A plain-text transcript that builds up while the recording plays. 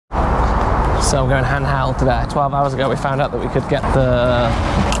So I'm going handheld today. 12 hours ago we found out that we could get the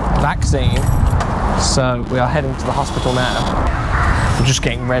vaccine, so we are heading to the hospital now. We're just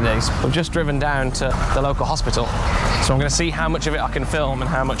getting ready. We've just driven down to the local hospital, so I'm going to see how much of it I can film and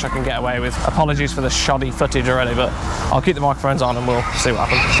how much I can get away with. Apologies for the shoddy footage already, but I'll keep the microphones on and we'll see what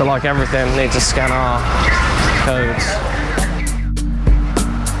happens. So like everything, we need to scan our codes.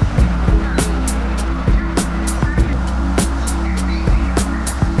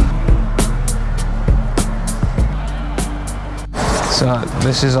 So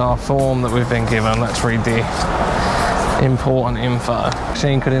this is our form that we've been given. Let's read the important info.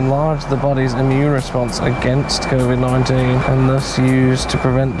 Vaccine could enlarge the body's immune response against COVID-19 and thus used to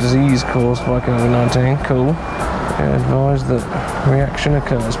prevent disease caused by COVID-19. Cool. Advise that reaction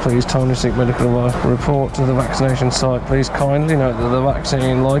occurs. Please timely seek medical advice. Report to the vaccination site. Please kindly note that the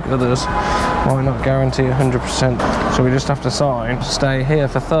vaccine, like others, might not guarantee 100%. So we just have to sign. Stay here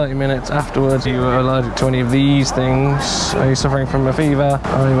for 30 minutes afterwards. Are you allergic to any of these things? Are you suffering from a fever?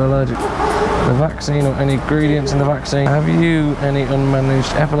 Are you allergic to the vaccine or any ingredients in the vaccine? Have you any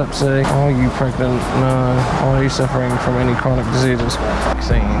unmanaged epilepsy? Are you pregnant? No. Are you suffering from any chronic diseases?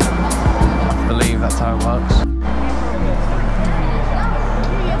 Vaccine. I believe that's how it works.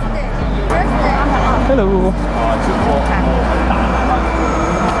 Hello.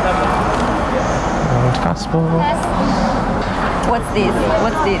 Passport. What's this?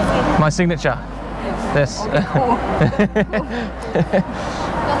 What's this? My signature. This. Cool.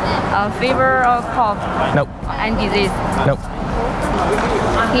 Fever or cough? Nope. And disease? Nope.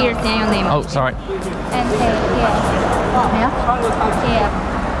 Here, say your name. Oh, sorry. And here. Here.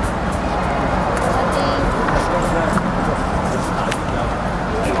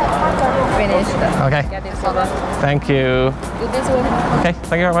 Finished. Okay. Thank you. This one. Okay,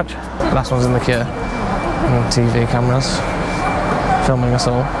 thank you very much. Last one's in the queue. And TV cameras filming us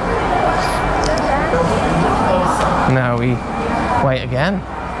all. Now we wait again.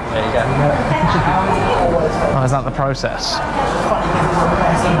 There you go. Oh, is that the process?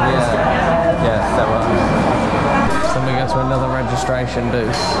 Yeah, that one. So then we go to another registration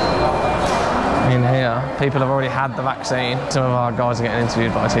booth. In here, people have already had the vaccine. Some of our guys are getting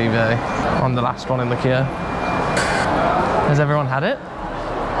interviewed by TV. I'm the last one in the queue. Has everyone had it?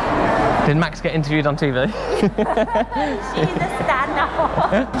 Did Max get interviewed on TV?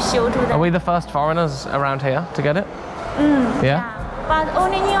 Are we the first foreigners around here to get it? Yeah? But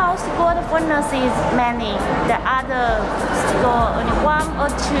only in our school the foreigners is many. The other school only one or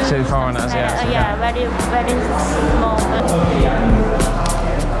two. Two foreigners, yeah. Yeah, very, very small.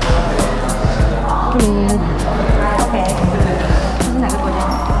 Okay.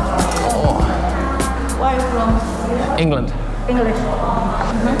 Where are you from? England. English.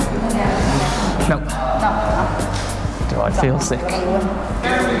 No. Do I feel sick?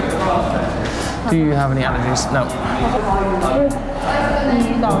 Do you have any allergies? No.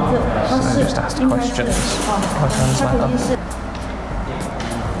 So I just asked questions. My translator.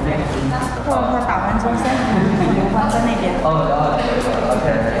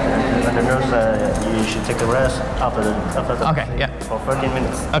 And the nurse, you should take a rest after the Okay, yeah. for 13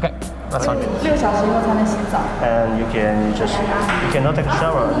 minutes. Okay, that's fine. And you cannot take a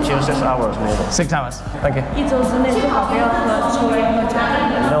shower until 6 hours maybe. 6 hours. Thank you.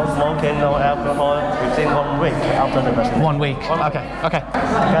 No smoking, no alcohol within 1 week after the vaccination. 1 week. Okay. Okay.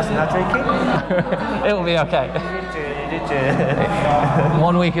 That's not drinking? It will be okay. You need to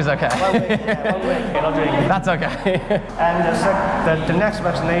 1 week is okay. 1 week, yeah, 1 week cannot drink. That's okay. And the next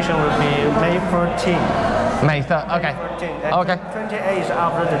vaccination will be May 14th. May 3rd. Okay. 14th. Okay. 28 is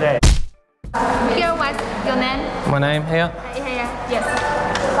after today. Here, what's your name? My name here. Here, yes.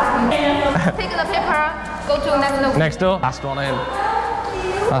 Take the paper, go to next door. Next door. Last one in.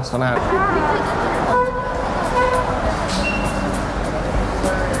 Last one out.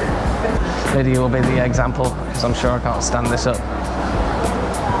 Lydia will be the example because I'm sure I can't stand this up.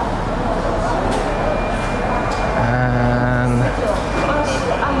 And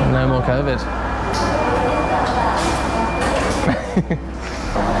no more COVID.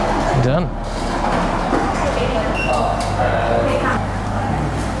 Done.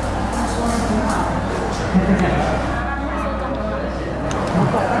 Okay.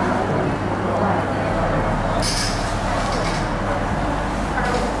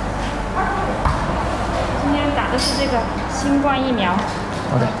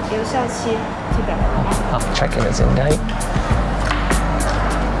 I'm checking it's in date.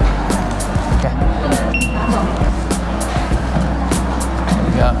 Okay. There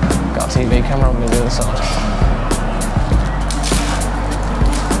we go. Got a TV camera on the other side.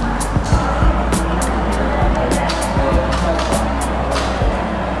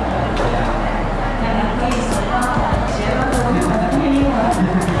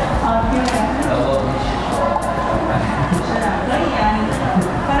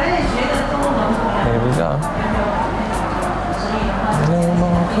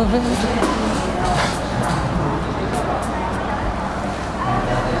 COVID.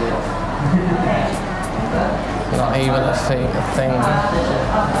 Not even a thing.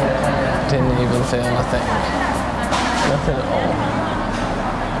 Didn't even feel a thing. Nothing at all.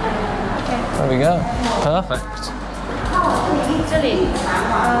 There we go. Perfect. 这里，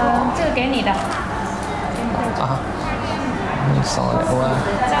这个给你的。 Let me sign it away.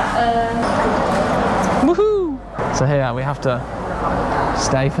 Woohoo! So here we have to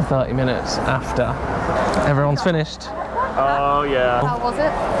stay for 30 minutes after everyone's finished. Oh yeah. How was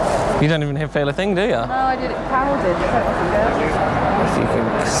it? You don't even feel a thing, do you? No, I did it. Carol did. If you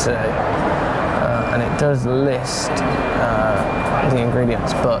can see. And it does list the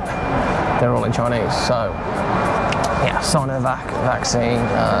ingredients, but they're all in Chinese. So, yeah, SINOVAC vaccine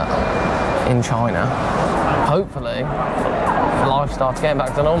in China. Hopefully, life starts getting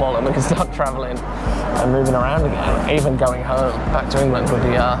back to normal and we can start travelling and moving around again. Even going home back to England would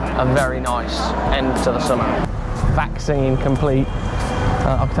be a very nice end to the summer. Vaccine complete.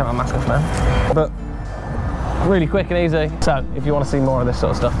 I can take my mask off now. But really quick and easy. So if you want to see more of this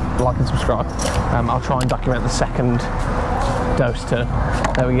sort of stuff, like and subscribe. I'll try and document the second dose too.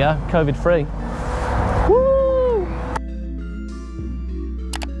 There we go, COVID free.